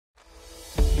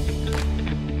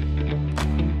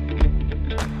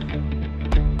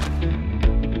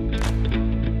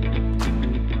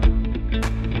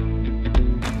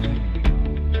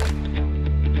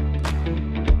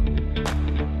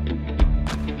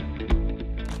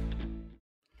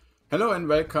Hello and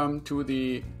welcome to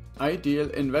the Ideal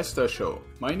Investor Show.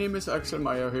 My name is Axel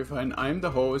Meyerhöfer and I'm the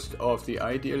host of the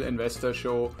Ideal Investor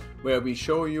Show, where we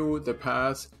show you the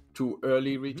path to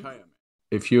early retirement.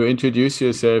 If you introduce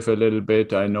yourself a little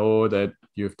bit, I know that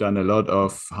you've done a lot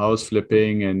of house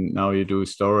flipping and now you do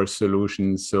storage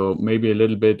solutions. So maybe a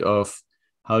little bit of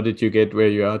how did you get where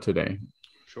you are today?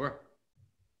 Sure.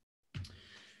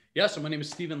 Yeah, so my name is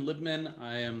Steven Libman.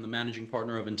 I am the managing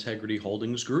partner of Integrity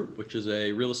Holdings Group, which is a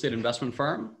real estate investment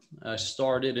firm. I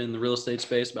started in the real estate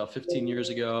space about 15 years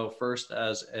ago, first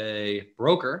as a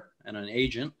broker and an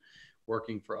agent,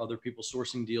 working for other people,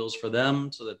 sourcing deals for them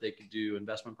so that they could do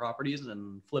investment properties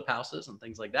and flip houses and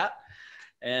things like that.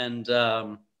 And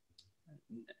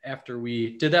after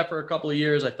we did that for a couple of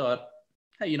years, I thought,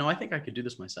 hey, I think I could do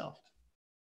this myself.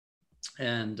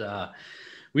 And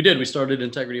we did. We started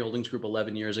Integrity Holdings Group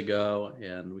 11 years ago,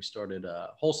 and we started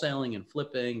wholesaling and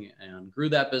flipping and grew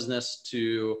that business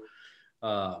to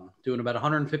doing about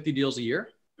 150 deals a year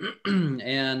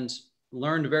and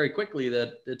learned very quickly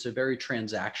that it's a very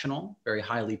transactional, very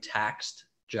highly taxed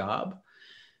job.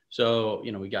 So,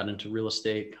 we got into real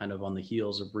estate kind of on the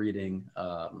heels of reading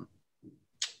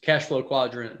Cash Flow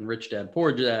Quadrant and Rich Dad,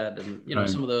 Poor Dad, and, Right.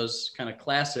 some of those kind of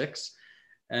classics,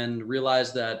 and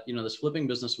realized that, this flipping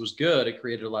business was good. It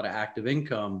created a lot of active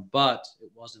income, but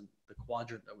it wasn't the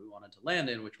quadrant that we wanted to land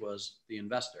in, which was the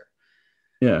investor.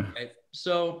 Yeah. Right?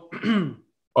 So,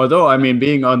 although,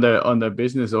 being on the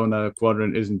business owner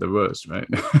quadrant isn't the worst, right?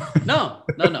 No,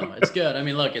 it's good.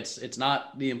 Look, it's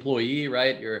not the employee,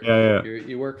 right?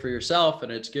 You work for yourself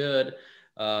and it's good.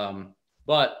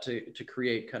 But to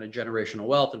create kind of generational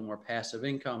wealth and more passive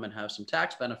income and have some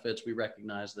tax benefits, we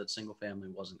recognized that single family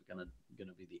wasn't going to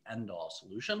be the end all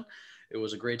solution. It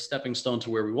was a great stepping stone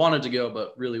to where we wanted to go,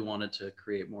 but really wanted to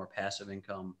create more passive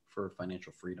income for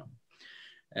financial freedom.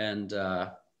 And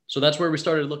so that's where we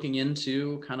started looking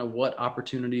into kind of what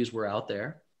opportunities were out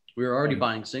there. We were already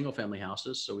buying single family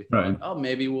houses. So we thought, oh,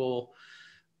 maybe we'll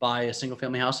buy a single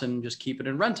family house and just keep it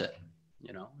and rent it,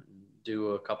 and do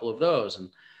a couple of those. And,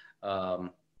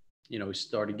 we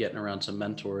started getting around some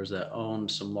mentors that owned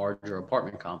some larger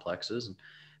apartment complexes, and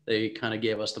they kind of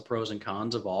gave us the pros and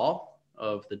cons of all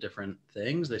of the different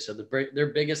things. They said their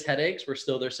biggest headaches were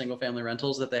still their single family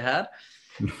rentals that they had.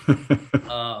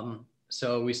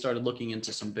 So we started looking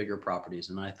into some bigger properties,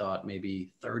 and I thought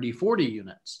maybe 30, 40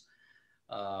 units.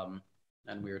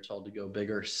 And we were told to go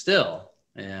bigger still.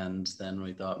 And then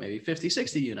we thought maybe 50,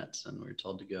 60 units, and we were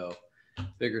told to go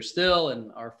bigger still.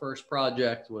 And our first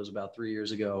project was about 3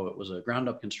 years ago. It was a ground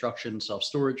up construction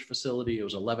self-storage facility. It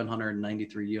was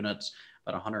 1,193 units,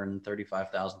 about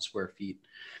 135,000 square feet.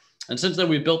 And since then,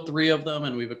 we've built 3 of them,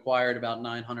 and we've acquired about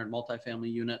 900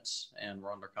 multifamily units, and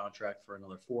we're under contract for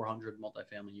another 400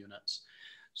 multifamily units.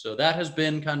 So that has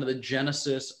been kind of the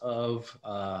genesis of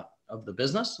the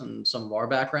business and some of our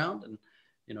background. And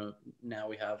now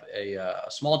we have a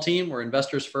small team. We're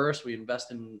investors first. We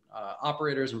invest in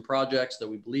operators and projects that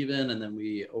we believe in, and then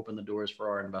we open the doors for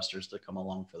our investors to come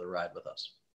along for the ride with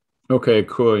us. Okay,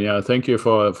 cool. Yeah, thank you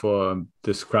for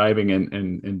describing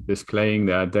and displaying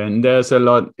that. Then there's a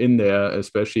lot in there,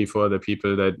 especially for the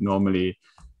people that normally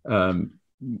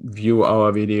view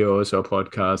our videos or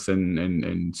podcasts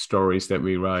and stories that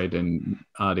we write and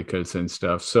articles and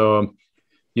stuff. So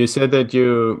you said that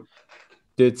you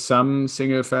did some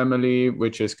single family,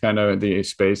 which is kind of the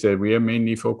space that we are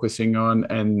mainly focusing on.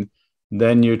 And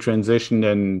then you transitioned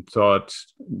and thought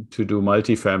to do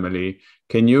multifamily.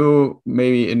 Can you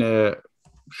maybe in a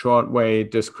short way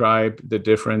describe the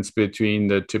difference between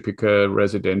the typical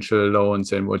residential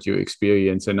loans and what you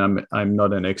experience? And I'm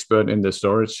not an expert in the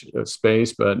storage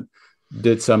space, but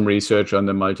did some research on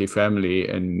the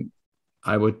multifamily. And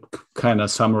I would kind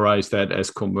of summarize that as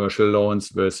commercial loans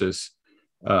versus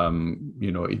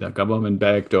either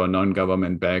government-backed or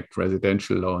non-government-backed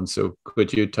residential loans. So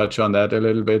could you touch on that a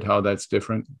little bit, how that's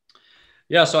different?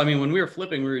 Yeah. So, when we were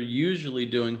flipping, we were usually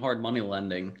doing hard money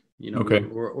lending,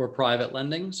 or private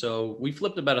lending. So we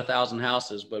flipped about 1,000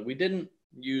 houses, but we didn't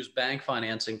use bank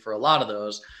financing for a lot of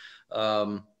those.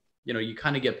 You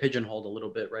kind of get pigeonholed a little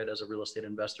bit, right, as a real estate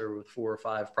investor with 4 or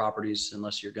 5 properties,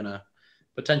 unless you're going to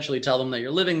potentially tell them that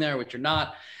you're living there, which you're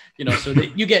not. So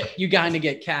that you kind of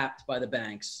get capped by the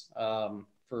banks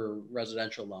for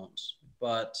residential loans.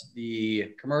 But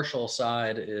the commercial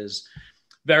side is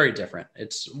very different.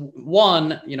 It's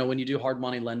one, when you do hard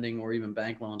money lending or even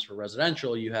bank loans for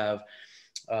residential, you have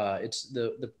it's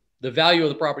the value of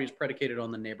the property is predicated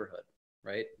on the neighborhood,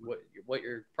 right? What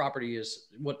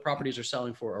properties are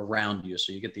selling for around you.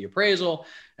 So you get the appraisal,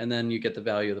 and then you get the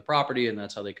value of the property, and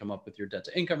that's how they come up with your debt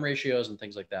to income ratios and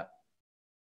things like that.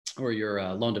 or your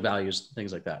loan to values,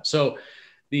 things like that. So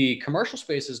the commercial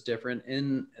space is different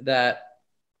in that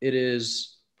it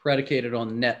is predicated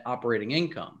on net operating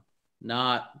income,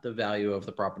 not the value of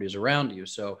the properties around you.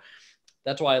 So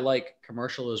that's why I like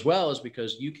commercial as well, is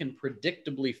because you can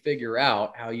predictably figure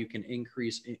out how you can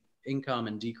increase income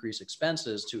and decrease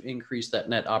expenses to increase that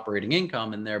net operating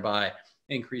income and thereby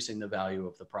increasing the value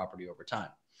of the property over time.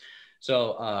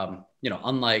 So,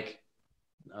 unlike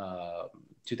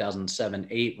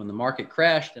 2007-8, when the market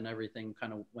crashed and everything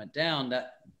kind of went down,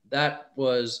 that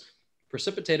was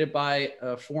precipitated by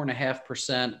a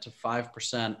 4.5% to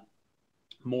 5%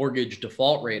 mortgage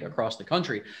default rate across the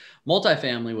country.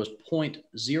 Multifamily was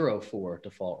 0.04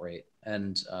 default rate,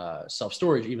 and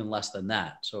self-storage even less than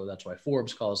that. So that's why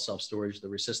Forbes calls self-storage the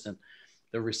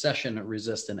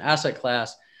recession-resistant asset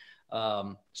class.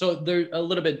 So they're a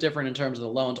little bit different in terms of the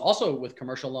loans. Also with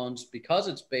commercial loans, because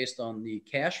it's based on the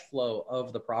cash flow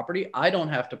of the property, I don't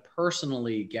have to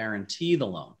personally guarantee the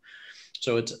loan.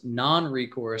 So it's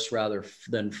non-recourse rather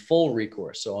than full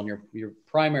recourse. So on your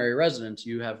primary residence,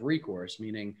 you have recourse,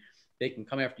 meaning they can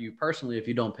come after you personally if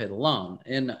you don't pay the loan.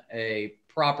 In a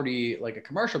property like a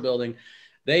commercial building,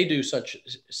 they do such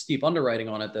steep underwriting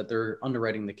on it that they're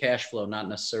underwriting the cash flow, not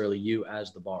necessarily you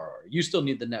as the borrower. You still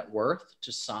need the net worth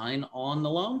to sign on the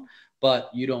loan,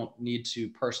 but you don't need to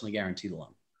personally guarantee the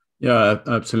loan. Yeah,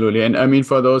 absolutely. And I mean,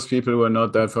 for those people who are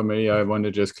not that familiar, I want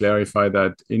to just clarify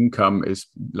that income is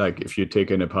like, if you take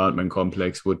an apartment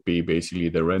complex, would be basically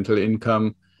the rental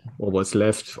income or what's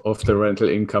left of the rental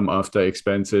income after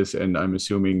expenses. And I'm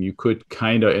assuming you could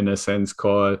kind of, in a sense,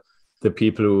 call the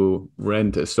people who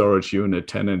rent a storage unit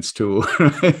tenants too,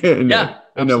 in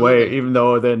a way, even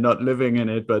though they're not living in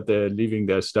it, but they're leaving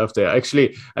their stuff there.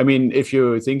 Actually, I mean, if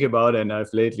you think about it, and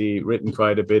I've lately written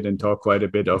quite a bit and talked quite a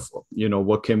bit of,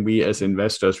 what can we as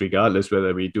investors, regardless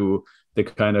whether we do the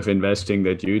kind of investing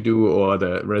that you do or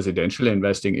the residential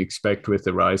investing, expect with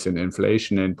the rise in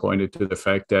inflation, and pointed to the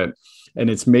fact that, and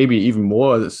it's maybe even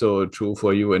more so true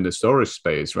for you in the storage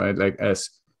space, right? Like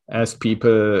as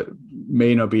people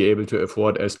may not be able to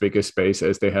afford as big a space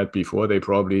as they had before, they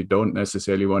probably don't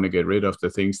necessarily want to get rid of the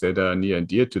things that are near and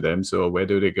dear to them. So where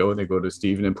do they go? They go to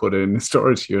Steven and put it in a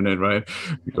storage unit, right?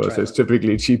 Because it's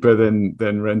typically cheaper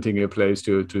than renting a place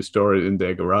to store it in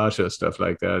their garage or stuff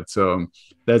like that. So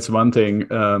that's one thing.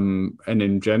 And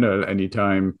in general,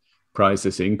 anytime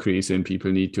prices increase and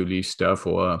people need to leave stuff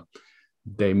or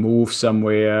they move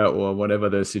somewhere or whatever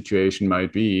the situation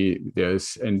might be,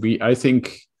 I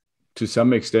think, to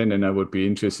some extent, and I would be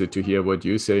interested to hear what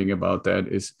you're saying about that,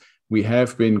 is we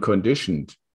have been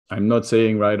conditioned. I'm not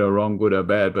saying right or wrong, good or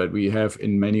bad, but we have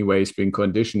in many ways been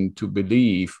conditioned to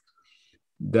believe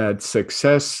that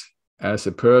success as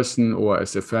a person or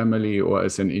as a family or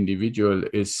as an individual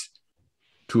is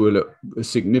to a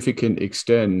significant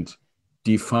extent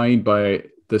defined by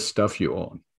the stuff you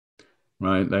own.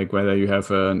 Right? Like whether you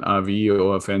have an RV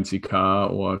or a fancy car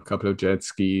or a couple of jet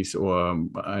skis or,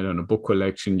 I don't know, book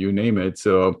collection, you name it.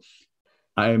 So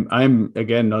I'm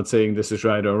again, not saying this is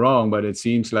right or wrong, but it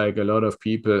seems like a lot of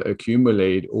people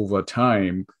accumulate over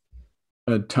time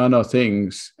a ton of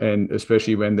things. And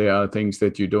especially when there are things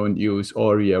that you don't use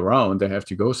all year round, they have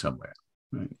to go somewhere.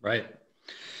 Right.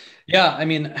 Yeah. I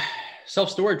mean,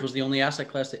 self-storage was the only asset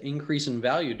class to increase in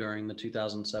value during the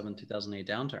 2007-2008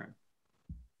 downturn.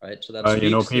 Right. So that's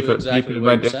people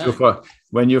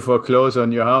when you foreclose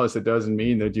on your house, it doesn't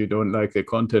mean that you don't like the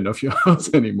content of your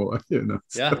house anymore.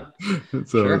 So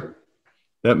sure.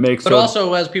 That makes But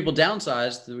also as people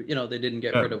downsized, they didn't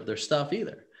get rid of their stuff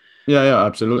either. Yeah,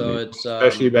 absolutely. So it's,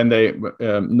 especially when they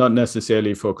not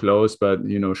necessarily foreclose, but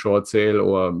short sale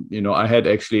or I had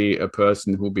actually a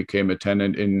person who became a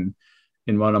tenant in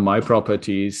one of my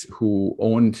properties who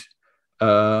owned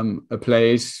a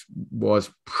place, was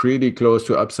pretty close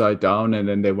to upside down, and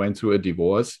then they went through a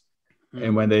divorce.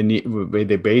 And when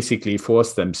they basically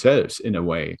forced themselves in a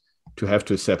way to have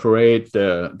to separate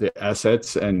the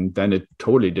assets, and then it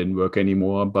totally didn't work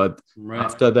anymore. But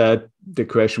after that, the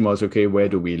question was, okay, where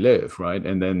do we live, right?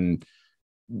 And then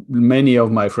many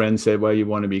of my friends said, well, you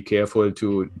want to be careful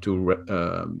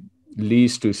to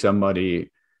lease to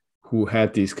somebody who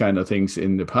had these kind of things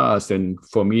in the past. And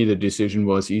for me, the decision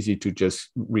was easy to just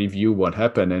review what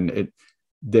happened. And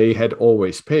they had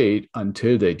always paid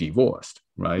until they divorced,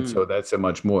 right? So that's a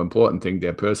much more important thing.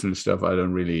 Their personal stuff, I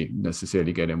don't really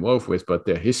necessarily get involved with, but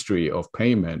their history of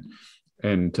payment.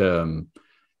 And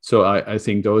so I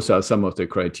think those are some of the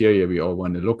criteria we all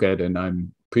want to look at. And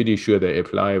I'm pretty sure they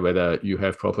apply whether you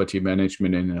have property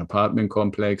management in an apartment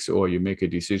complex or you make a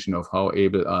decision of how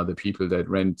able are the people that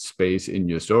rent space in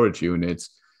your storage units,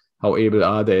 how able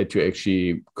are they to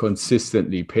actually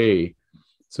consistently pay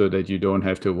so that you don't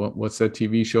have to, what's that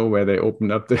TV show where they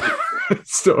open up the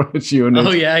storage unit?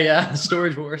 Oh yeah.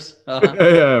 Storage Wars.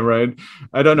 Yeah, right.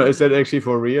 I don't know. Is that actually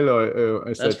for real, or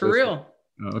is That's that for real.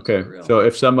 Okay. So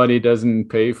if somebody doesn't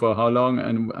pay for how long,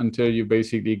 and until you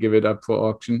basically give it up for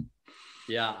auction?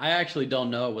 Yeah, I actually don't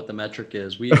know what the metric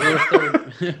is.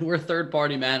 We're third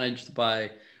party managed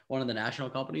by one of the national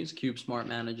companies. CubeSmart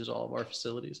manages all of our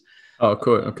facilities. Oh,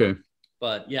 cool. Okay.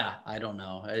 But yeah, I don't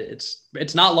know.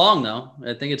 It's not long though.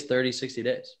 I think it's 30, 60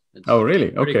 days. Oh,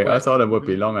 really? Okay. Quick. I thought it would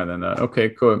be longer than that. Okay,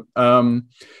 cool.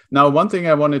 Now, one thing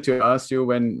I wanted to ask you,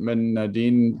 when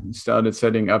Nadine started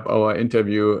setting up our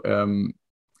interview,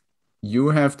 you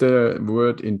have the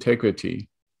word integrity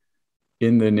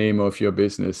in the name of your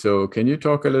business. So can you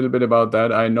talk a little bit about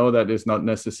that? I know that it's not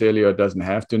necessarily, or doesn't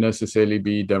have to necessarily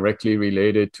be directly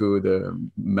related to the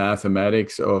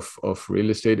mathematics of real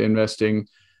estate investing,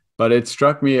 but it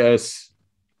struck me as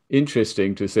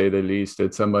interesting, to say the least,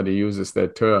 that somebody uses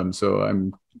that term. So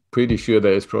I'm pretty sure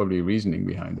there is probably reasoning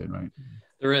behind it, right?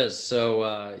 There is.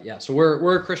 So so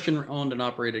we're a Christian owned and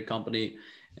operated company.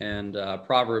 And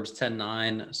Proverbs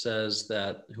 10:9 says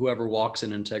that whoever walks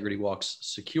in integrity walks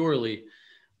securely,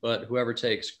 but whoever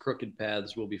takes crooked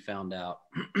paths will be found out.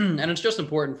 And it's just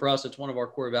important for us. It's one of our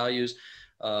core values.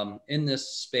 In this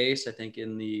space, I think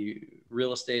in the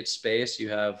real estate space, you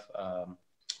have a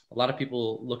lot of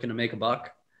people looking to make a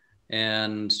buck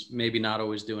and maybe not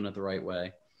always doing it the right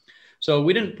way. So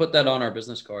we didn't put that on our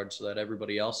business card so that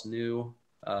everybody else knew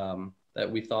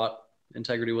that we thought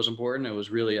integrity was important. It was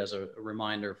really as a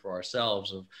reminder for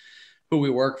ourselves of who we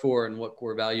work for and what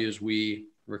core values we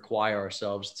require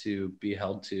ourselves to be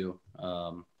held to.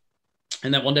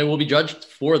 And that one day we'll be judged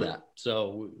for that.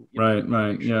 So, right.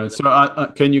 Yeah.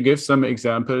 So can you give some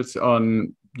examples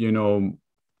on,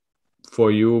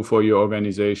 for you, for your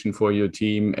organization, for your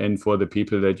team, and for the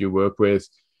people that you work with,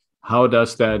 how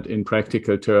does that in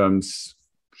practical terms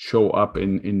show up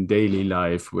in daily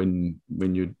life when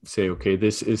you say, okay,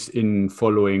 this is in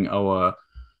following our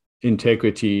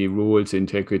integrity rules,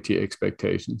 integrity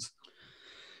expectations?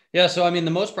 Yeah. So, I mean,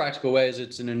 the most practical way is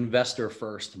it's an investor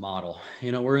first model.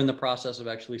 We're in the process of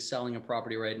actually selling a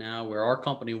property right now where our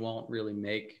company won't really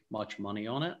make much money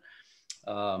on it.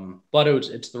 But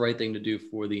it's the right thing to do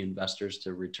for the investors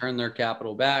to return their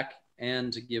capital back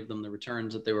and to give them the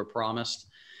returns that they were promised.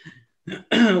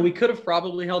 We could have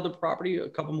probably held the property a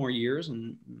couple more years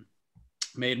and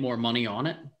made more money on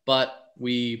it, but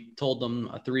we told them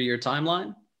a 3-year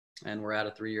timeline, and we're at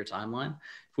a 3-year timeline.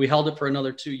 If we held it for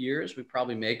another 2 years, we'd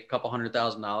probably make a couple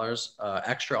 $100,000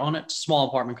 extra on it. Small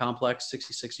apartment complex,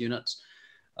 66 units.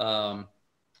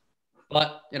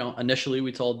 But initially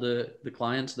we told the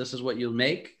clients, this is what you'll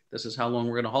make. This is how long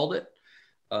we're going to hold it.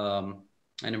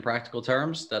 And in practical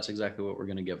terms, that's exactly what we're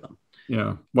going to give them.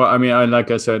 Yeah. Well, I mean,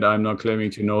 like I said, I'm not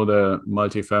claiming to know the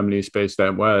multifamily space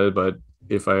that well, but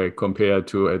if I compare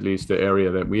to at least the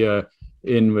area that we are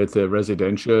in with the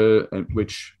residential,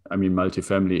 which, I mean,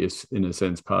 multifamily is in a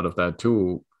sense part of that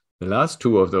too. The last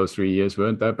 2 of those 3 years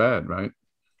weren't that bad, right?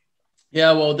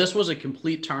 Yeah, well, this was a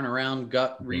complete turnaround,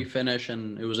 gut refinish,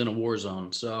 and it was in a war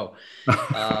zone. So,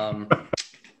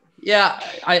 yeah,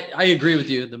 I agree with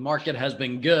you. The market has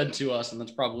been good to us, and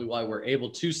that's probably why we're able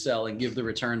to sell and give the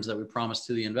returns that we promised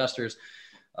to the investors.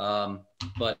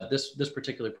 But this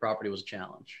particular property was a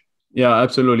challenge. Yeah,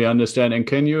 absolutely understand. And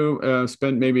can you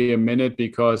spend maybe a minute,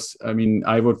 because I mean,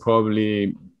 I would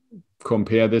probably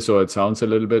compare this, or it sounds a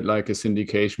little bit like a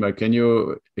syndication, but can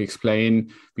you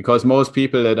explain, because most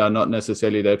people that are not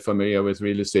necessarily that familiar with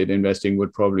real estate investing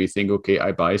would probably think, okay,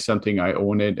 I buy something, I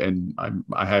own it, and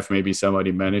I have maybe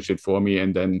somebody manage it for me,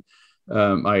 and then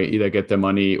I either get the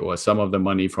money or some of the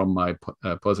money from my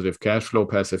positive cash flow,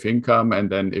 passive income, and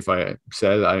then if I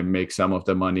sell, I make some of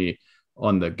the money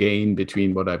on the gain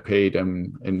between what I paid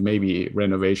and maybe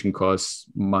renovation costs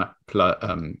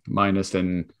minus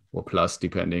then or plus,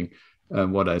 depending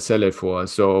what I sell it for.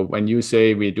 So when you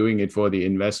say we're doing it for the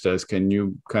investors, can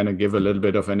you kind of give a little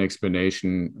bit of an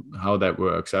explanation how that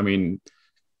works? I mean,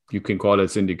 you can call it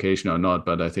syndication or not,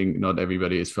 but I think not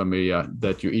everybody is familiar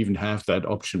that you even have that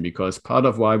option, because part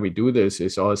of why we do this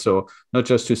is also not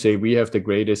just to say we have the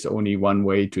greatest only one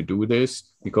way to do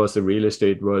this, because the real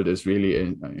estate world is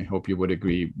really, I hope you would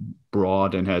agree,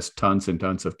 broad and has tons and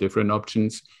tons of different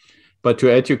options. But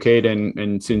to educate,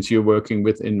 and since you're working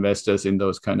with investors in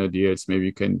those kind of deals, maybe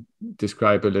you can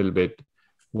describe a little bit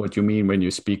what you mean when you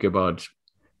speak about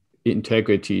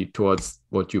integrity towards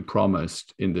what you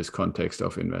promised in this context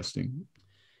of investing.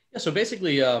 Yeah, so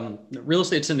basically, real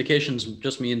estate syndications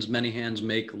just means many hands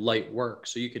make light work.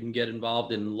 So you can get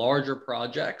involved in larger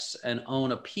projects and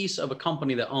own a piece of a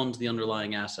company that owns the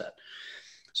underlying asset.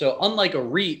 So unlike a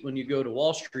REIT, when you go to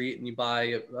Wall Street and you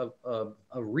buy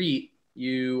a REIT,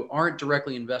 you aren't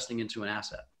directly investing into an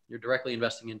asset. You're directly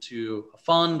investing into a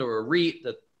fund or a REIT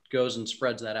that goes and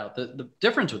spreads that out. The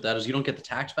difference with that is you don't get the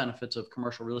tax benefits of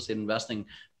commercial real estate investing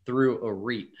through a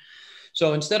REIT.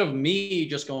 So instead of me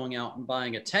just going out and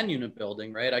buying a 10-unit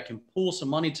building, right, I can pull some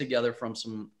money together from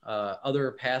some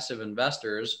other passive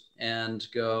investors and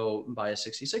go buy a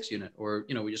 66 unit, or,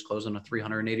 you know, we just closed on a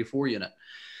 384 unit.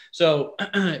 So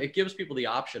it gives people the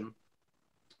option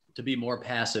to be more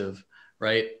passive,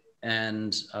 right?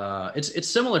 And it's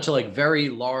similar to like very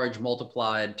large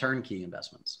multiplied turnkey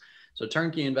investments. So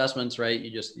turnkey investments, right?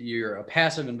 You're a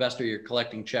passive investor, you're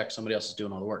collecting checks, somebody else is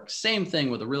doing all the work. Same thing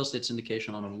with a real estate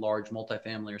syndication on a large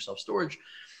multifamily or self-storage,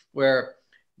 where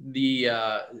the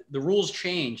rules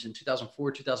changed in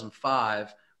 2004,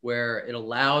 2005, where it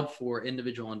allowed for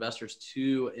individual investors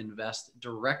to invest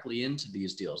directly into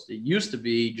these deals. It used to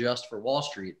be just for Wall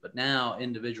Street, but now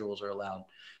individuals are allowed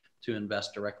to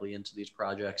invest directly into these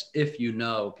projects if you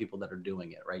know people that are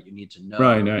doing it, right? You need to know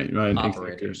right,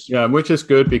 operators. Exactly. Yeah, which is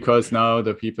good because now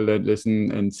the people that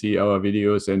listen and see our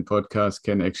videos and podcasts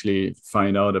can actually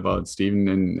find out about Steven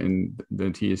and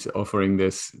that he is offering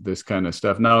this kind of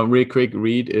stuff. Now, real quick,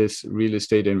 REIT is Real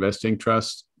Estate Investing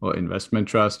Trust or Investment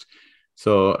Trust.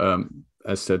 So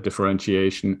as a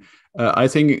differentiation, I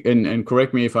think, and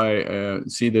correct me if I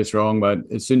see this wrong, but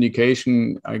a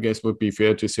syndication, I guess, would be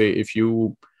fair to say if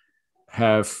you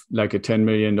have like a $10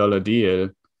 million deal,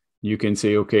 you can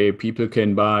say, okay, people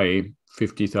can buy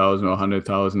 50,000 or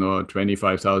 100,000 or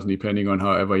 25,000, depending on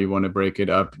however you want to break it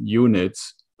up,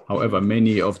 units, however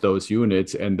many of those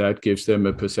units, and that gives them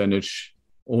a percentage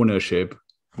ownership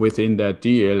within that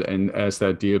deal. And as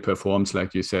that deal performs,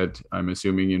 like you said, I'm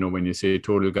assuming, you know, when you say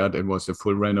total gut, it was a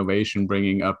full renovation,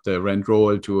 bringing up the rent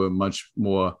roll to a much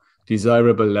more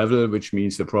desirable level, which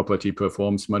means the property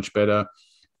performs much better.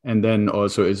 And then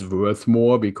also is worth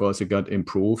more because it got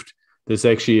improved. There's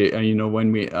actually, you know,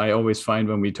 I always find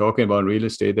when we're talking about real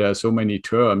estate, there are so many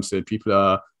terms that people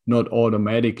are not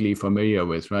automatically familiar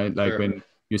with, right? Like when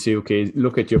you say, okay,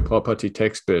 look at your property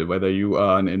tax bill, whether you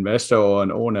are an investor or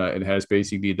an owner, it has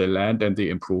basically the land and the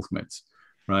improvements,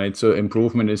 right? So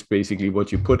improvement is basically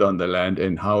what you put on the land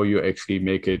and how you actually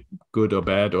make it good or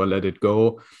bad or let it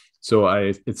go. So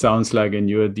it sounds like in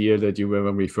your deal that you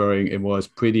were referring, it was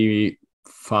pretty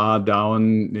far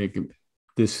down, like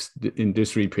in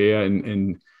disrepair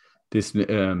and this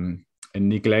and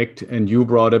neglect, and you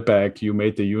brought it back. You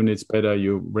made the units better.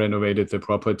 You renovated the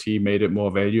property, made it more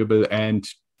valuable, and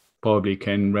probably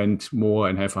can rent more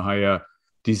and have a higher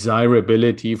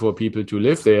desirability for people to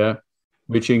live there,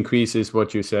 which increases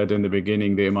what you said in the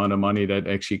beginning, the amount of money that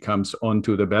actually comes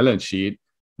onto the balance sheet,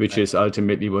 which is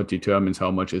ultimately what determines how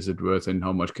much is it worth and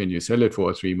how much can you sell it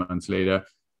for 3 months later,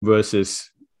 versus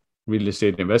real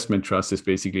estate investment trust is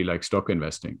basically like stock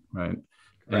investing, right?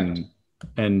 Correct.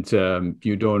 And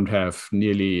you don't have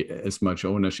nearly as much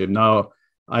ownership. Now,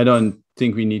 I don't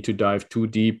think we need to dive too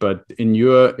deep, but in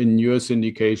your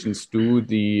syndications, do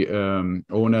the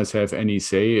owners have any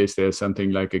say? Is there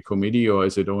something like a committee, or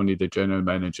is it only the general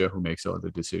manager who makes all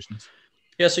the decisions?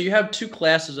 Yeah, so you have two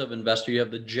classes of investor. You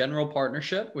have the general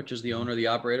partnership, which is the owner, the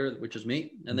operator, which is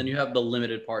me, and then you have the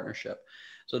limited partnership.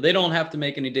 So they don't have to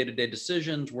make any day-to-day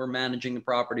decisions. We're managing the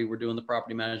property. We're doing the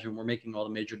property management. We're making all the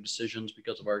major decisions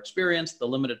because of our experience. The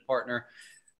limited partner,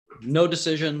 no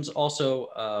decisions. Also,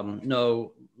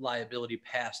 no liability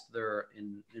past their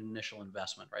initial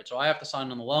investment, right? So I have to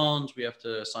sign on the loans. We have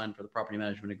to sign for the property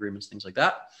management agreements, things like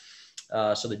that.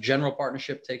 So the general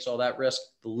partnership takes all that risk.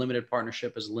 The limited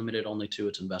partnership is limited only to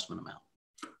its investment amount.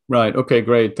 Right. Okay,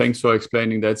 great. Thanks for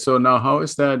explaining that. So now how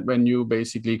is that when you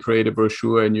basically create a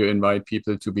brochure and you invite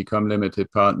people to become limited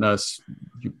partners,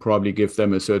 you probably give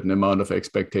them a certain amount of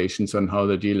expectations on how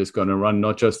the deal is going to run,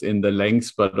 not just in the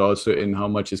lengths, but also in how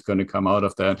much is going to come out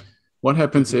of that. What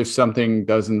happens if something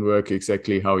doesn't work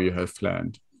exactly how you have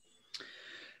planned?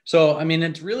 So, I mean,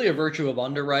 it's really a virtue of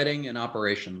underwriting and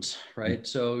operations, right?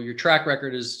 So your track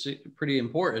record is pretty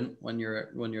important when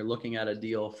you're looking at a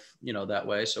deal, you know, that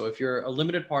way. So if you're a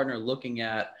limited partner looking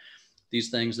at these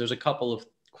things, there's a couple of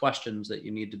questions that you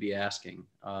need to be asking.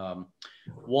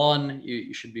 One,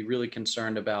 you should be really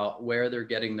concerned about where they're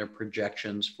getting their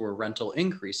projections for rental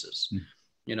increases.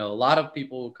 You know, a lot of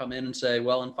people come in and say,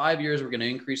 well, in 5 years, we're going to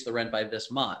increase the rent by this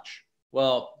much.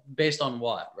 Well, based on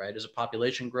what, right? Is it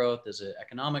population growth? Is it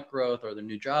economic growth? Are there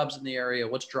new jobs in the area?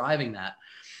 What's driving that?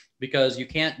 because you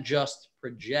can't just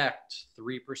project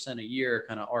 3% a year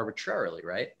kind of arbitrarily,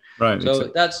 right? Right. So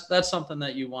exactly. That's something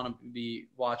that you want to be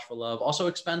watchful of. Also,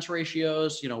 expense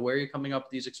ratios, where you're coming up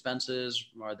with these expenses.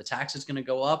 Are the taxes going to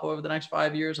go up over the next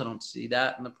 5 years? I don't see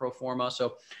that in the pro forma.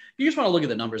 So you just want to look at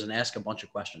the numbers and ask a bunch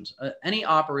of questions. Any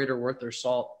operator worth their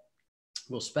salt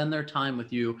will spend their time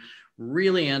with you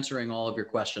really answering all of your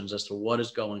questions as to what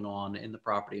is going on in the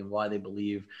property and why they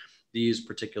believe these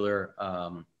particular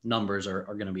numbers are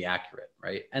going to be accurate,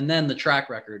 right? And then the track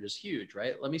record is huge,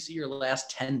 right? Let me see your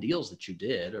last 10 deals that you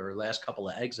did, or last couple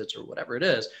of exits, or whatever it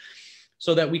is,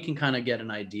 so that we can kind of get an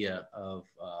idea of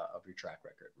your track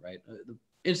record, right? The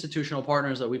institutional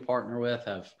partners that we partner with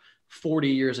have 40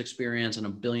 years experience and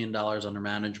 $1 billion under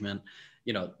management.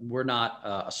 We're not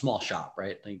a small shop,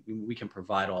 right? Like, we can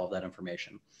provide all of that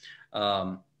information.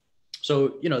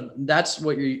 So, that's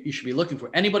what you should be looking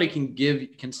for. Anybody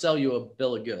can sell you a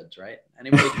bill of goods, right?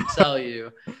 Anybody can sell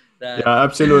you that. Yeah,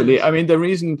 absolutely. I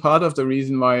mean, part of the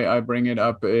reason why I bring it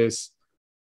up is,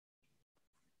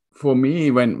 for me,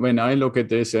 when I look at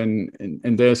this, and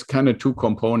there's kind of two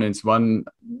components. One,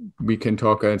 we can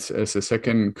talk as a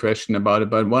second question about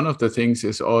it, but one of the things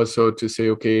is also to say,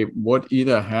 okay, what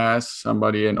either has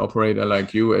somebody, an operator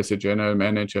like you as a general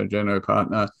manager, general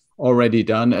partner, already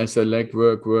done as a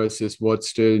legwork versus what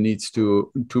still needs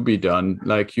to be done.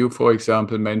 Like you, for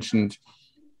example, mentioned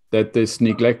that this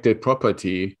neglected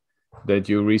property that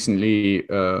you recently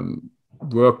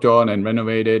worked on and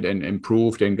renovated and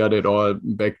improved and got it all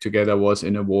back together was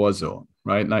in a war zone,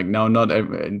 right? Like, now,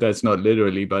 that's not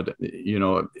literally, but it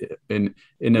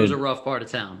was a rough part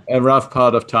of town. A rough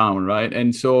part of town, right?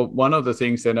 And so one of the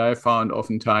things that I found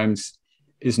oftentimes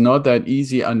is not that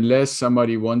easy unless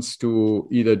somebody wants to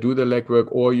either do the legwork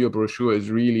or your brochure is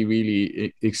really,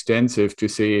 really extensive, to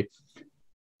say,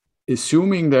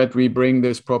 assuming that we bring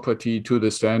this property to the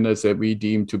standards that we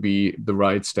deem to be the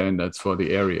right standards for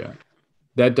the area.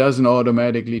 That doesn't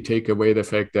automatically take away the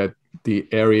fact that the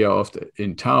area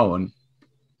in town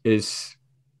is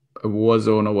a war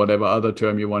zone, or whatever other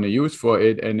term you want to use for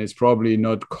it. And it's probably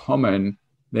not common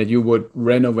that you would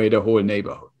renovate a whole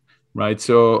neighborhood. Right.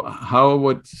 So how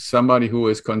would somebody who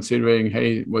is considering,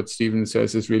 hey, what Steven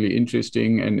says is really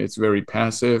interesting and it's very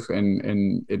passive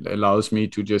and it allows me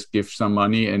to just give some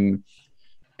money and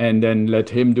then let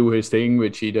him do his thing,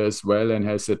 which he does well and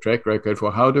has a track record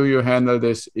for, how do you handle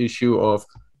this issue of,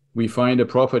 we find a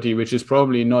property which is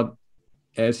probably not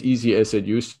as easy as it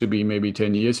used to be maybe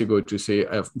 10 years ago, to say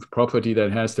a property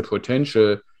that has the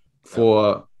potential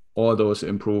for all those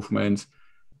improvements,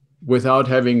 without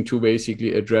having to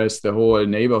basically address the whole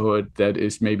neighborhood that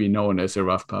is maybe known as a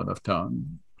rough part of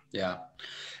town? Yeah,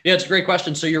 it's a great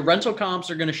question. So your rental comps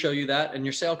are going to show you that, and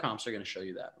your sale comps are going to show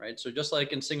you that, right? So just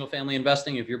like in single family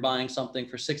investing, if you're buying something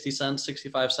for 60 cents,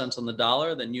 65 cents on the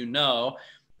dollar, then you know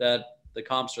that the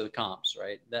comps are the comps,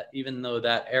 right? That even though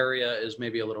that area is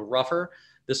maybe a little rougher,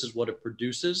 this is what it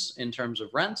produces in terms of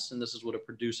rents, and this is what it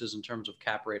produces in terms of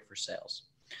cap rate for sales.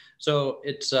 So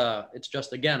it's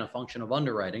just, again, a function of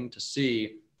underwriting to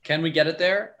see, can we get it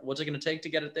there? What's it going to take to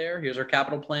get it there? Here's our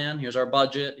capital plan. Here's our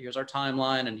budget. Here's our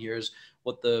timeline. And here's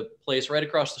what the place right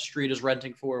across the street is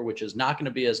renting for, which is not going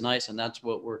to be as nice. And that's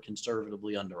what we're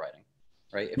conservatively underwriting,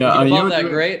 right? If we get above that,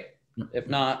 great. If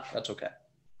not, that's okay.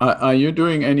 Are you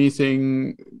doing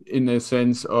anything in the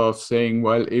sense of saying,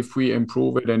 well, if we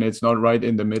improve it and it's not right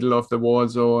in the middle of the war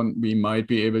zone, we might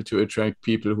be able to attract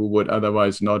people who would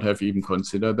otherwise not have even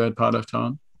considered that part of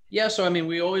town? Yeah. So, I mean,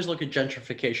 we always look at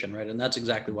gentrification, right? And that's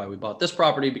exactly why we bought this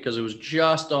property, because it was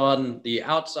just on the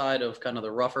outside of kind of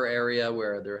the rougher area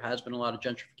where there has been a lot of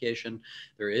gentrification.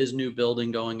 There is new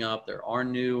building going up. There are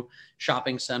new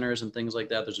shopping centers and things like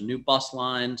that. There's a new bus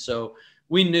line. So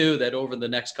we knew that over the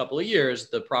next couple of years,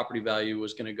 the property value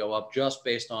was going to go up just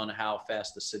based on how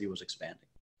fast the city was expanding.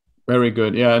 Very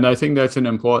good. Yeah. And I think that's an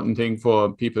important thing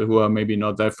for people who are maybe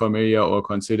not that familiar or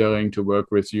considering to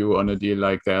work with you on a deal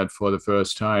like that for the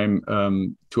first time,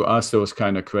 to ask those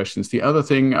kind of questions. The other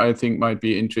thing I think might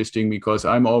be interesting, because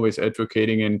I'm always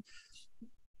advocating, and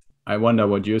I wonder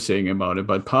what you're saying about it,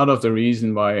 but part of the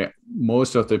reason why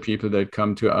most of the people that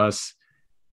come to us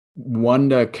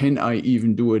wonder, can I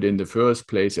even do it in the first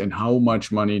place, and how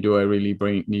much money do I really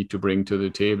need to bring to the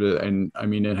table? And I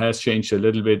mean, it has changed a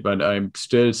little bit, but I'm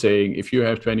still saying, if you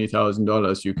have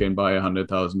 $20,000, you can buy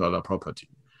 $100,000 property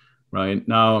right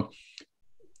now.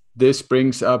 This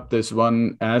brings up this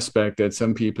one aspect that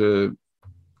some people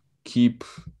keep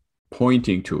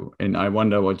pointing to, and I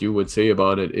wonder what you would say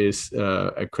about it, is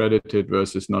accredited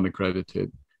versus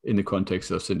non-accredited in the context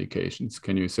of syndications.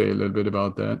 Can you say a little bit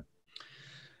about that?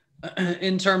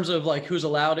 In terms of like who's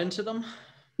allowed into them?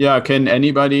 Yeah, can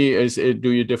anybody,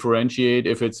 do you differentiate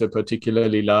if it's a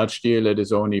particularly large deal that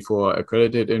is only for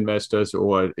accredited investors,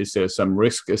 or is there some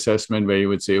risk assessment where you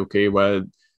would say, okay, well,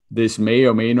 this may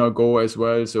or may not go as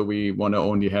well, so we want to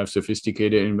only have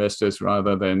sophisticated investors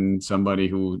rather than somebody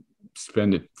who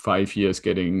spent 5 years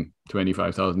getting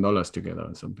 $25,000 together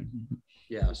or something?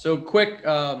 Yeah, so quick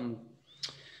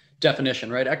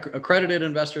definition, right? Accredited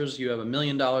investors, you have $1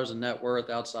 million in net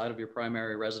worth outside of your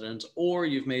primary residence, or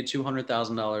you've made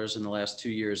 $200,000 in the last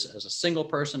 2 years as a single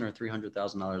person, or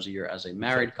 $300,000 a year as a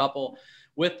married couple,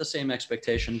 with the same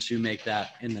expectation to make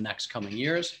that in the next coming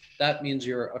years. That means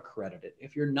you're accredited.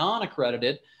 If you're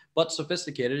non-accredited but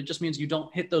sophisticated, it just means you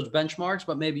don't hit those benchmarks,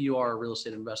 but maybe you are a real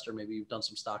estate investor, maybe you've done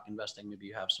some stock investing, maybe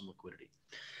you have some liquidity.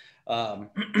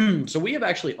 So we have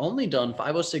actually only done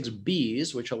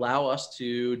 506Bs, which allow us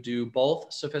to do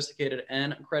both sophisticated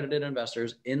and accredited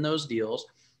investors in those deals.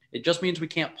 It just means we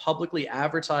can't publicly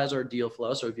advertise our deal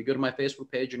flow. So if you go to my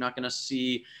Facebook page, you're not going to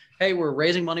see, hey, we're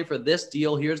raising money for this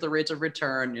deal. Here's the rates of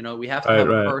return. You know, we have to have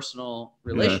a personal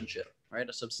relationship, right?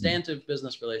 A substantive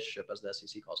business relationship, as the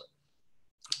SEC calls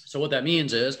it. So what that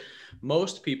means is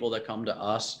most people that come to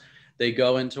us, they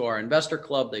go into our investor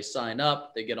club, they sign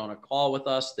up, they get on a call with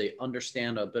us, they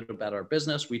understand a bit about our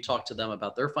business. We talk to them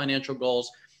about their financial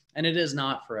goals, and it is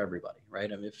not for everybody,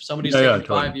 right? I mean, if somebody's taking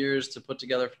 5 years to put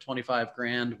together for 25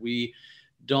 grand, we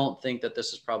don't think that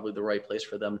this is probably the right place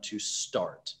for them to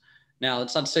start. Now,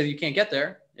 that's not to say that you can't get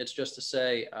there. It's just to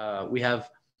say we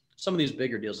have some of these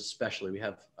bigger deals, especially, we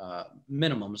have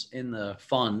minimums in the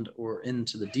fund or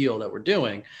into the deal that we're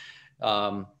doing.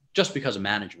 Just because of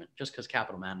management, just because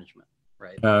capital management,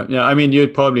 right? Yeah, I mean,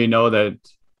 you'd probably know that,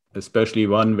 especially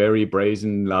one very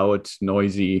brazen, loud,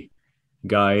 noisy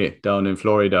guy down in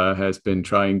Florida has been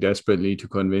trying desperately to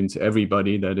convince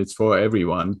everybody that it's for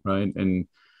everyone, right? And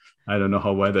I don't know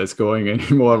how well that's going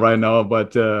anymore right now,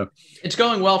 but it's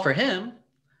going well for him.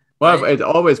 Well, right? It's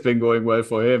always been going well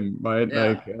for him, right?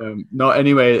 Yeah. Like, no,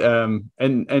 anyway,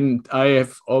 and I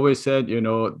have always said, you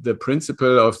know, the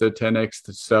principle of the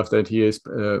 10x stuff that he has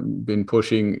been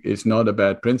pushing is not a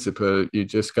bad principle. You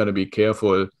just got to be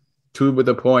careful to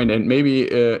the point, and maybe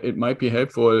it might be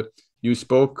helpful. You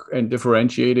spoke and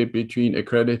differentiated between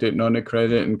accredited,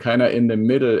 non-accredited, and kind of in the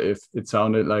middle, if it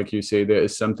sounded like you say there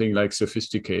is something like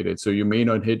sophisticated. So you may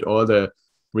not hit all the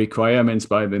requirements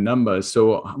by the numbers.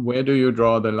 So where do you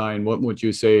draw the line? What would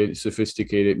you say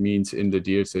sophisticated means in the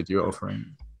deals that you're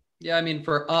offering? Yeah, I mean,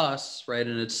 for us, right,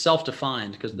 and it's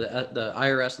self-defined because the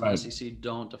IRS and the SEC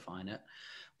don't define it.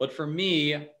 But for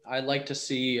me, I'd like to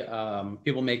see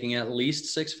people making at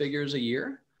least 6 figures a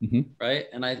year, right?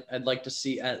 And I'd like to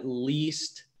see at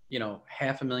least, you know,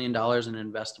 $500,000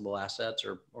 in investable assets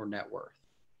or net worth.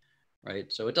 Right.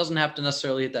 So it doesn't have to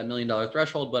necessarily hit that $1 million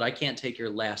threshold, but I can't take your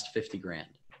last 50 grand.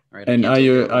 Right. And are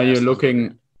you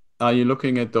looking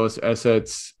at those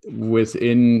assets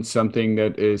within something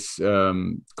that is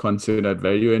considered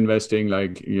value investing,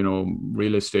 like, you know,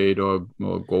 real estate or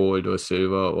gold or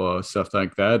silver or stuff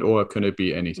like that, or can it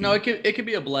be anything? No, it could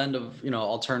be a blend of, you know,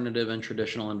 alternative and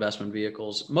traditional investment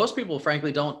vehicles. Most people,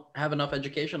 frankly, don't have enough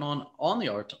education on the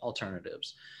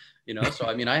alternatives. You know, so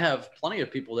I mean, I have plenty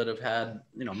of people that have had,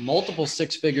 you know, multiple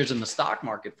 6 figures in the stock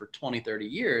market for 20, 30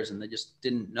 years, and they just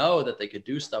didn't know that they could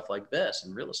do stuff like this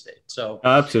in real estate. So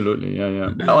absolutely. Yeah.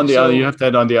 On the other, you have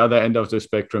that on the other end of the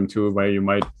spectrum too, where you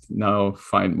might now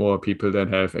find more people that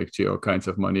have actually all kinds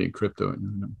of money in crypto.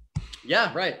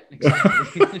 Yeah, right.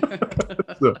 Exactly.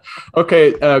 So,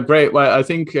 okay, great. Well, I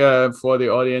think for the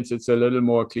audience, it's a little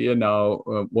more clear now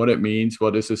what it means.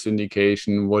 What is a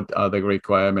syndication? What are the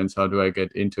requirements? How do I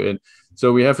get into it?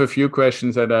 So we have a few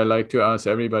questions that I like to ask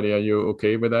everybody. Are you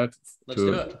okay with that? Let's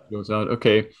do it. Close out.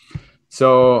 Okay.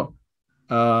 So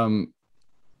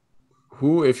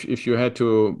who, if you had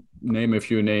to name a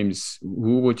few names,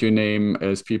 who would you name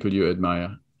as people you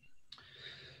admire?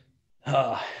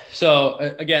 So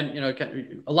again, you know,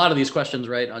 a lot of these questions,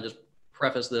 right? I'll just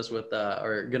preface this with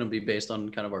are going to be based on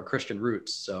kind of our Christian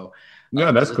roots. So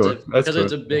yeah, that's cool. Because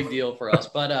it's a big deal for us.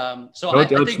 But so I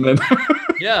think,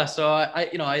 yeah. So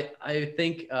I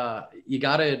think you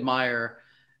got to admire,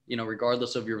 you know,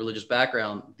 regardless of your religious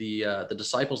background, the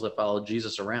disciples that followed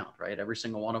Jesus around, right? Every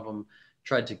single one of them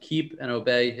tried to keep and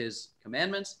obey his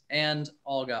commandments, and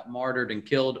all got martyred and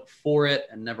killed for it,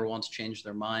 and never once changed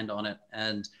their mind on it.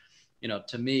 And you know,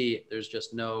 to me, there's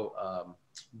just no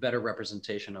better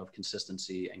representation of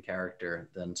consistency and character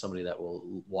than somebody that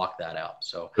will walk that out.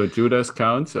 So Judas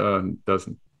counts or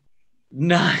doesn't?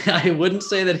 No, I wouldn't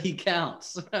say that he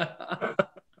counts.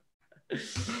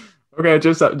 Okay,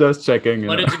 just checking.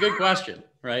 But it's a good question,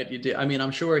 right? I mean,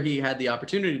 I'm sure he had the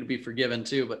opportunity to be forgiven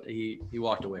too, but he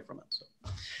walked away from it. So.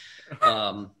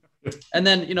 And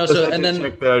then, and then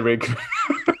check that, Rick.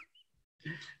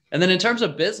 And then in terms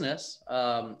of business,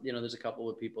 there's a couple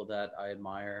of people that I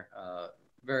admire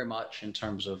very much in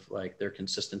terms of like their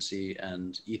consistency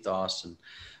and ethos. And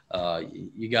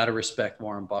you got to respect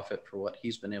Warren Buffett for what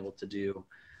he's been able to do.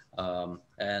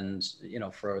 And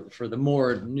for the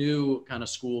more new kind of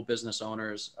school business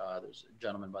owners, there's a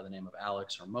gentleman by the name of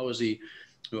Alex Hormozy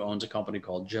who owns a company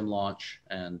called Gym Launch,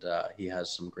 and he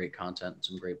has some great content and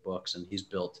some great books, and he's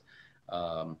built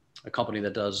a company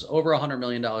that does over $100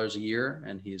 million a year,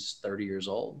 and he's 30 years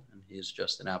old, and he's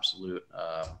just an absolute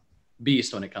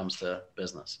beast when it comes to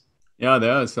business. Yeah,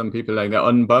 there are some people like that.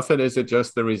 On Buffett, is it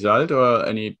just the result or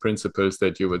any principles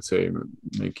that you would say,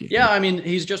 Mickey? Yeah, I mean,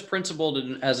 he's just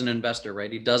principled as an investor,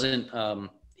 right? He doesn't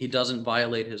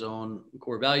violate his own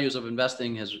core values of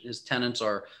investing. His tenants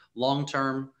are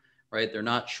long-term, right? They're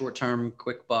not short-term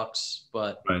quick bucks,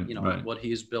 but what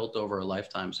he's built over a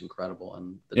lifetime is incredible.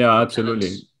 And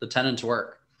absolutely. The tenants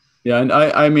work. Yeah. And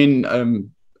I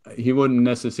mean, he wouldn't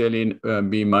necessarily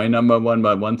be my number one,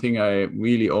 but one thing I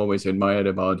really always admired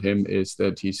about him is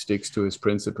that he sticks to his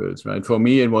principles, right? For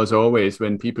me, it was always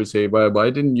when people say, well, why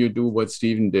didn't you do what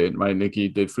Steven did, right? Like he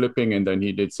did flipping, and then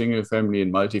he did single family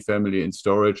and multifamily and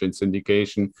storage and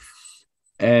syndication.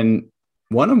 And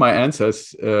one of my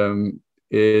answers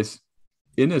is,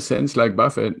 in a sense, like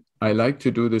Buffett, I like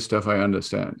to do the stuff I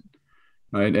understand.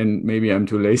 Right. And maybe I'm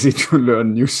too lazy to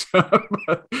learn new stuff,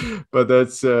 but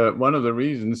that's one of the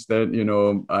reasons that,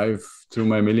 I've, through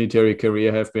my military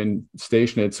career, have been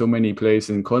stationed at so many places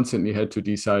and constantly had to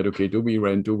decide, okay, do we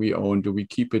rent, do we own, do we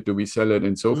keep it, do we sell it,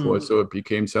 and so forth. So it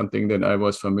became something that I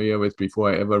was familiar with before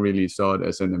I ever really saw it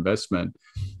as an investment.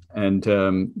 And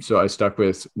so I stuck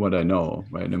with what I know,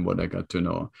 right, and what I got to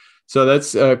know. So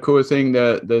that's a cool thing.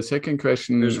 The second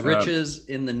question. There's riches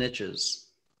in the niches.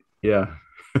 Yeah.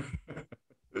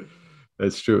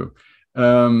 That's true.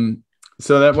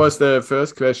 So that was the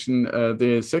first question.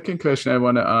 The second question I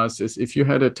want to ask is, if you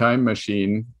had a time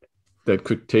machine that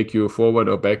could take you forward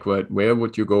or backward, where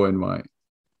would you go and why?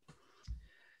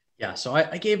 Yeah, so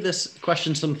I gave this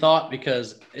question some thought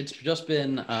because it's just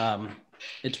been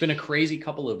a crazy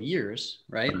couple of years,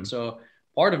 right? Mm-hmm. So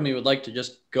part of me would like to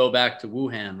just go back to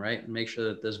Wuhan, right, and make sure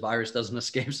that this virus doesn't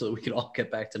escape so that we can all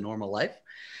get back to normal life.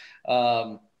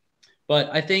 But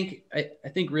I think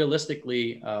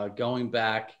realistically, going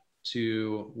back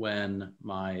to when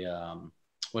my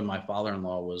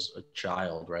father-in-law was a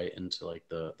child, right, into like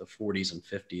the 40s and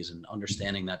 50s, and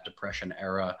understanding that Depression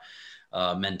era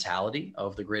mentality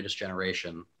of the greatest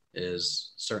generation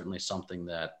is certainly something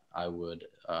that I would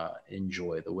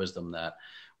enjoy. The wisdom that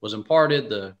was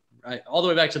imparted, all the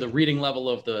way back to the reading level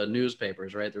of the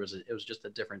newspapers, right? It was just a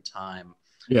different time.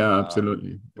 Yeah,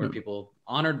 absolutely. Where people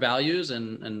honored values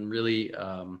and really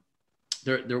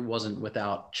there wasn't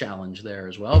without challenge there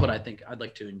as well. But I think I'd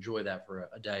like to enjoy that for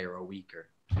a day or a week or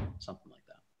something like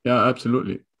that. Yeah,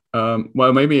 absolutely.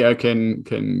 Well, maybe I can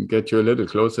get you a little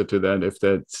closer to that if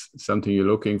that's something you're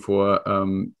looking for.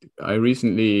 I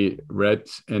recently read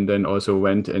and then also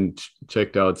went and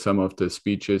checked out some of the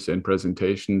speeches and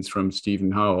presentations from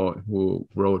Stephen Howe, who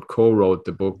co-wrote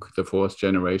the book, The Fourth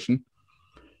Generation.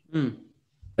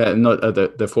 Not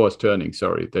the Fourth Turning,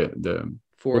 sorry. The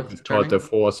Fourth is called The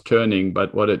Fourth Turning,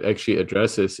 but what it actually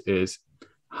addresses is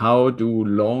how do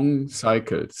long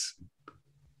cycles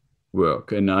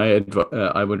work. And I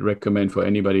would recommend for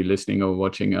anybody listening or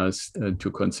watching us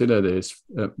to consider this.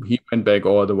 He went back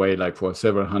all the way, like for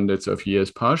several hundreds of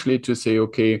years, partially to say,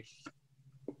 okay,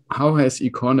 how has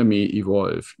economy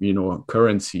evolved,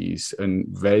 currencies and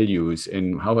values,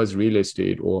 and how has real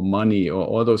estate or money or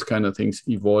all those kind of things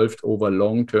evolved over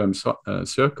long-term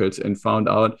circles, and found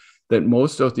out that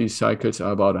most of these cycles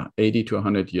are about 80 to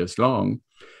 100 years long.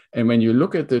 And when you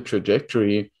look at the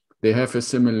trajectory, they have a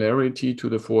similarity to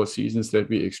the four seasons that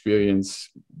we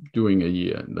experience during a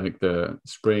year, like the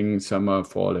spring, summer,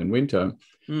 fall, and winter.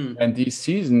 And these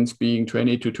seasons, being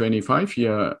 20 to 25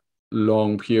 year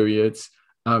long periods,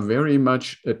 are very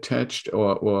much attached,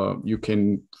 or you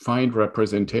can find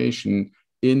representation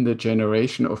in the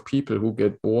generation of people who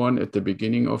get born at the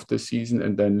beginning of the season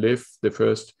and then live the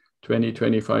first 20,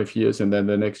 25 years, and then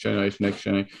the next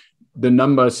generation. The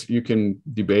numbers, you can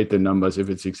debate the numbers if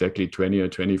it's exactly 20 or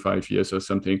 25 years or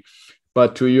something.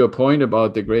 But to your point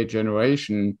about the great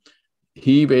generation,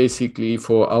 he basically,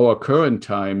 for our current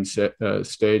time,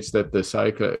 states that the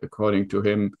cycle, according to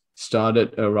him,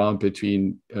 started around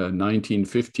between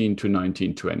 1915 to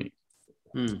 1920.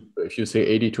 If you say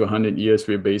 80 to 100 years,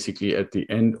 we're basically at the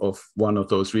end of one of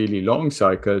those really long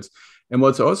cycles. And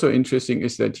what's also interesting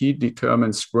is that he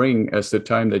determines spring as the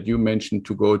time that you mentioned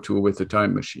to go to with the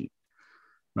time machine.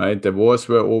 right? The wars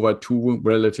were over two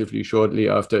relatively shortly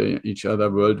after each other,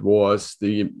 world wars.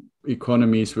 The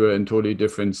economies were in totally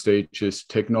different stages,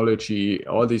 technology,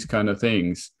 all these kind of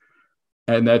things.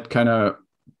 And that kind of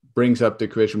brings up the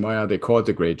question, why are they called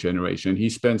the Great Generation? He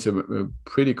spends a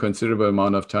pretty considerable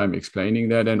amount of time explaining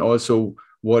that, and also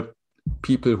what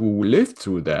people who lived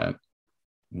through that,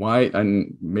 why,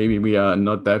 and maybe we are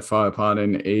not that far apart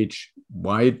in age,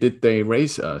 why did they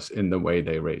raise us in the way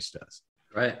they raised us?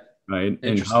 Right.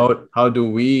 And how do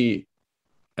we,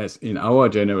 as in our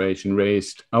generation,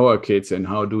 raised our kids, and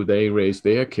how do they raise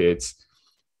their kids,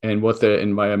 and what the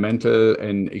environmental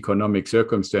and economic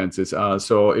circumstances are.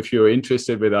 So if you're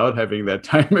interested, without having that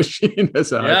time machine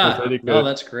as a hypothetical, no,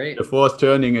 that's great. The Fourth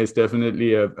Turning is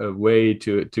definitely a way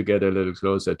to get a little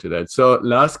closer to that. So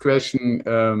last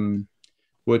question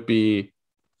would be,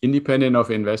 independent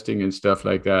of investing in stuff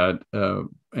like that,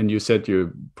 and you said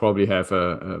you probably have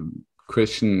a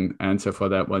Christian answer for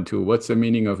that one too. What's the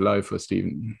meaning of life for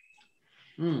Steven?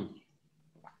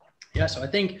 Yeah, so I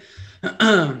think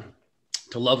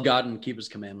to love God and keep his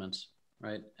commandments,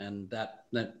 right? And that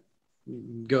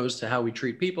goes to how we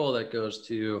treat people, that goes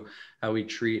to how we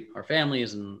treat our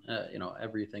families, and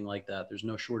everything like that. There's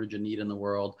no shortage of need in the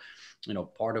world.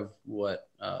 Part of what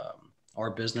our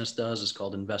business does is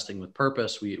called investing with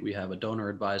purpose. We have a donor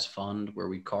advised fund where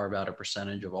we carve out a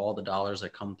percentage of all the dollars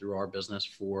that come through our business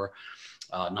for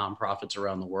nonprofits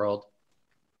around the world.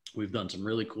 We've done some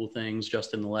really cool things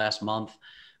just in the last month,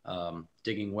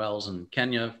 digging wells in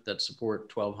Kenya that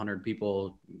support 1,200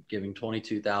 people, giving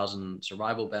 22,000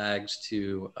 survival bags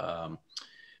to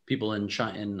people in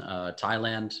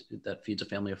Thailand that feeds a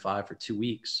family of 5 for 2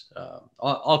 weeks.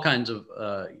 All kinds of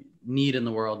need in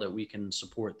the world that we can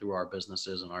support through our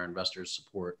businesses, and our investors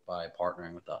support by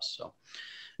partnering with us. So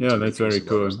yeah, that's very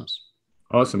cool.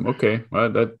 Awesome. Okay, well,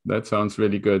 that sounds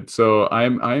really good. So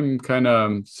I'm kind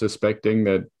of suspecting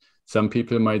that some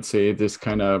people might say this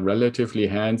kind of relatively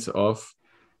hands-off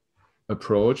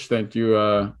approach that you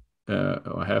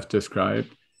have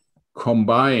described,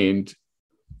 combined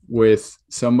with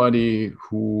somebody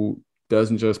who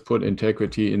doesn't just put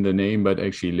integrity in the name, but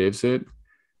actually lives it.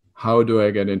 How do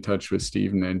I get in touch with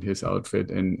Steven and his outfit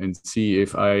and see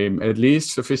if I'm at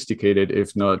least sophisticated,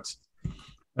 if not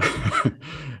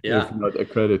if not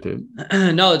accredited?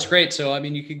 No, it's great. So,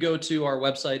 you could go to our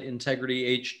website,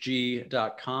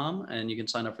 integrityhg.com, and you can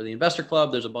sign up for the Investor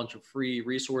Club. There's a bunch of free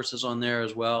resources on there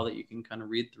as well that you can kind of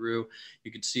read through.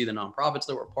 You could see the nonprofits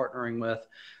that we're partnering with.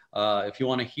 If you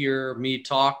want to hear me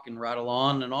talk and rattle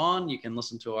on and on, you can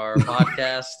listen to our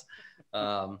podcast.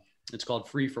 It's called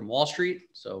Free from Wall Street.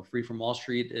 So Free from Wall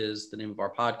Street is the name of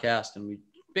our podcast, and we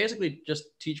basically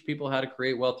just teach people how to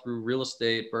create wealth through real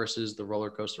estate versus the roller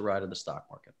coaster ride of the stock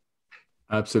market.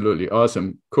 Absolutely.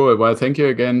 Awesome. Cool. Well, thank you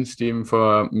again, Steven,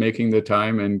 for making the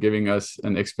time and giving us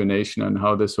an explanation on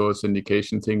how this whole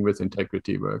syndication thing with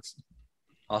integrity works.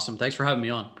 Awesome. Thanks for having me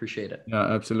on. Appreciate it.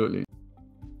 Yeah, absolutely.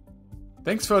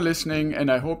 Thanks for listening,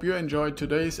 and I hope you enjoyed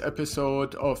today's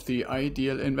episode of the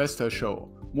Ideal Investor Show.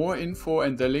 More info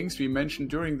and the links we mentioned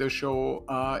during the show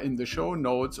are in the show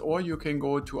notes, or you can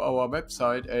go to our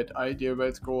website at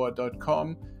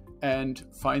idealwealthgrower.com and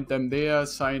find them there.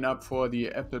 Sign up for the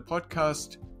Apple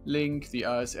Podcast link, the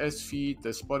RSS feed, the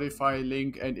Spotify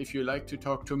link, and if you like to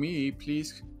talk to me,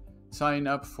 please sign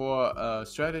up for a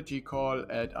strategy call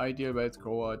at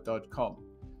idealwealthgrower.com.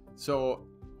 So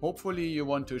hopefully you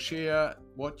want to share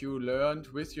what you learned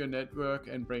with your network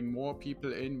and bring more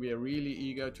people in. We are really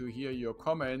eager to hear your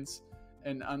comments.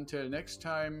 And until next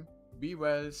time, be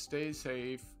well, stay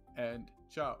safe, and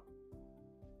ciao.